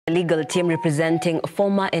The legal team representing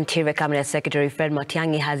former Interior Cabinet Secretary Fred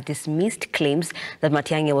Matiang'i has dismissed claims that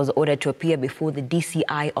Matiang'i was ordered to appear before the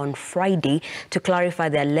DCI on Friday to clarify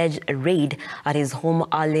the alleged raid at his home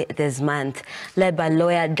early this month. Led by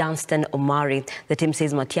lawyer Danstan Omari, the team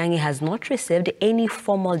says Matiang'i has not received any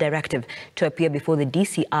formal directive to appear before the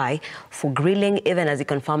DCI for grilling, even as he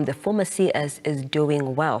confirmed the former CS is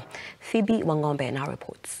doing well. Phoebe Wangombe now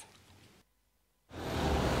reports.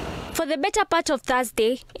 For the better part of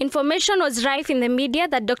Thursday, information was rife in the media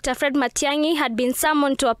that Dr. Fred Matiang'i had been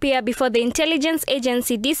summoned to appear before the intelligence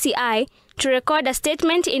agency DCI to record a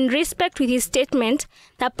statement in respect with his statement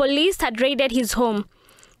that police had raided his home.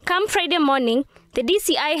 Come Friday morning, the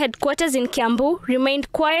DCI headquarters in Kiambu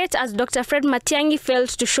remained quiet as Dr. Fred Matiang'i failed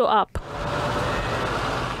to show up.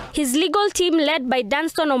 His legal team, led by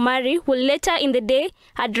Danstan Omari, will later in the day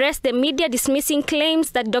address the media dismissing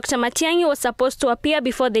claims that Dr. Matiang'i was supposed to appear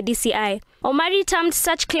before the DCI. Omari termed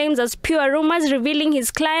such claims as pure rumors, revealing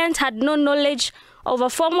his client had no knowledge of a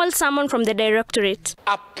formal summon from the directorate.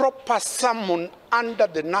 A proper summon under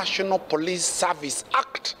the National Police Service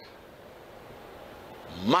Act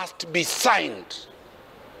must be signed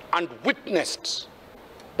and witnessed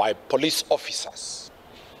by police officers.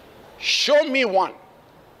 Show me one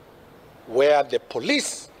where the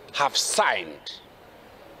police have signed,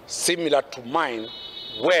 similar to mine,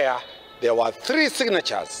 where there were 3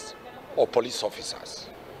 signatures of police officers.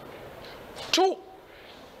 2,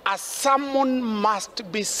 a summon must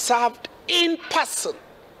be served in person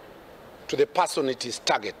to the person it is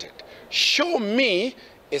targeted. Show me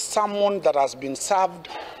a summon that has been served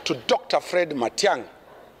to Dr. Fred Matiang'i,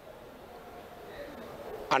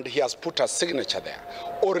 and he has put a signature there,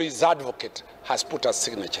 or his advocate has put a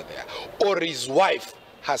signature there, or his wife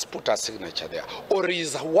has put a signature there, or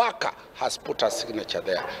his worker has put a signature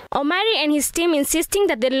there. Omari and his team insisting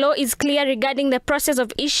that the law is clear regarding the process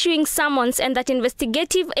of issuing summons and that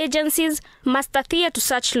investigative agencies must adhere to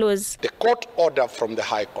such laws. The court order from the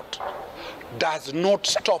High Court does not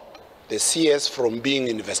stop the CS from being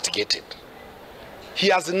investigated. He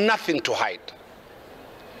has nothing to hide.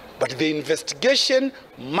 But the investigation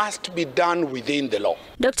must be done within the law.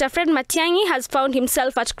 Dr. Fred Matiang'i has found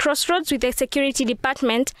himself at crossroads with the security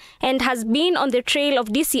department and has been on the trail of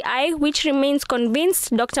DCI, which remains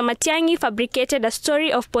convinced Dr. Matiang'i fabricated a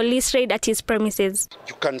story of police raid at his premises.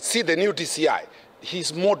 You can see the new DCI,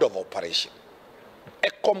 his mode of operation.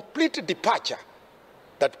 A complete departure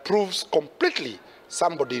that proves completely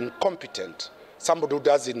somebody incompetent, somebody who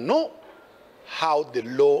doesn't know how the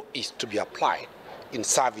law is to be applied in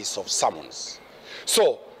service of summons.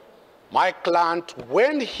 So, my client,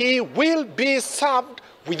 when he will be served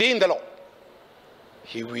within the law,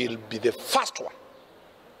 he will be the first one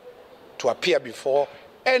to appear before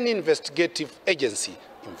any investigative agency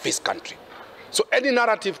in this country. So any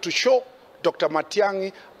narrative to show Dr.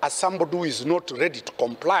 Matiang'i as somebody who is not ready to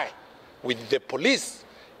comply with the police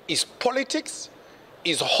is politics,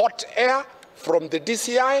 is hot air from the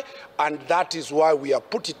DCI, and that is why we have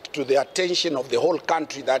put it to the attention of the whole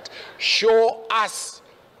country that show us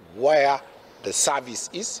where the service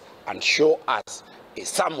is and show us a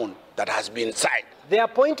summon that has been signed. The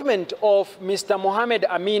appointment of Mr. Mohammed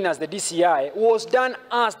Amin as the DCI was done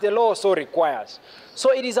as the law so requires.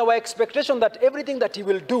 So it is our expectation that everything that he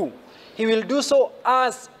will do so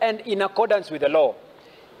as and in accordance with the law.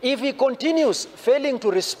 If he continues failing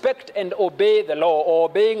to respect and obey the law or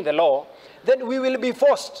obeying the law, then we will be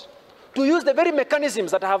forced to use the very mechanisms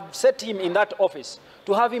that have set him in that office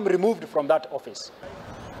to have him removed from that office.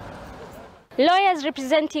 Lawyers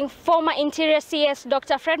representing former Interior CS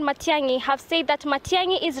Dr. Fred Matiang'i have said that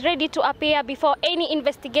Matiang'i is ready to appear before any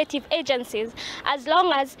investigative agencies as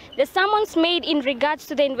long as the summons made in regards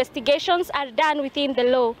to the investigations are done within the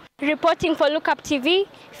law. Reporting for Lookup TV,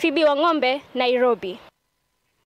 Phoebe Wangombe, Nairobi.